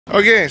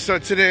Okay, so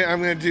today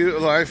I'm going to do a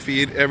live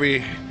feed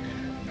every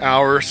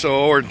hour or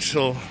so, or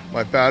until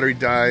my battery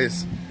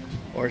dies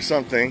or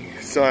something.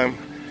 So I'm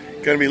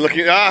going to be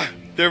looking,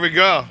 there we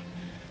go.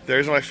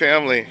 There's my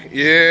family.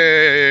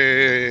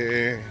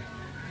 Yay!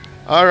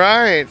 All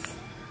right.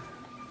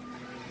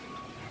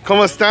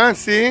 ¿Cómo están?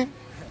 ¿Sí?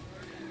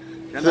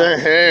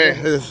 Hey,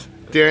 this is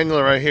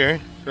Daniel right here,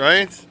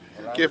 right?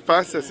 ¿Qué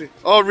pasa? ¿Sí?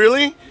 Oh,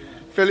 really?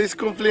 Feliz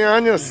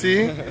cumpleaños,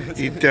 ¿sí?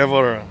 Y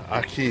Deborah,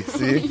 aquí,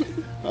 ¿sí?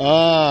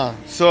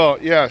 So,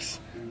 yes,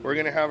 we're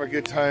going to have a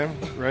good time,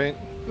 right?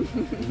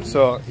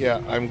 So, yeah,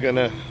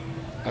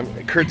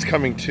 Kurt's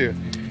coming too.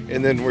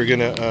 And then we're going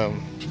to,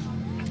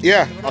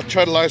 yeah, I'll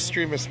try to live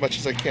stream as much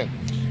as I can.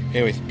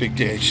 Anyways, big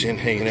day, Shin,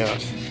 hanging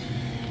out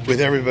with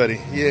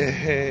everybody.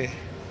 Yay!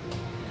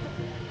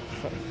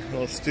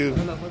 Little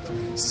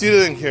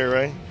student here,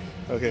 right?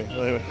 Okay,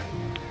 anyway.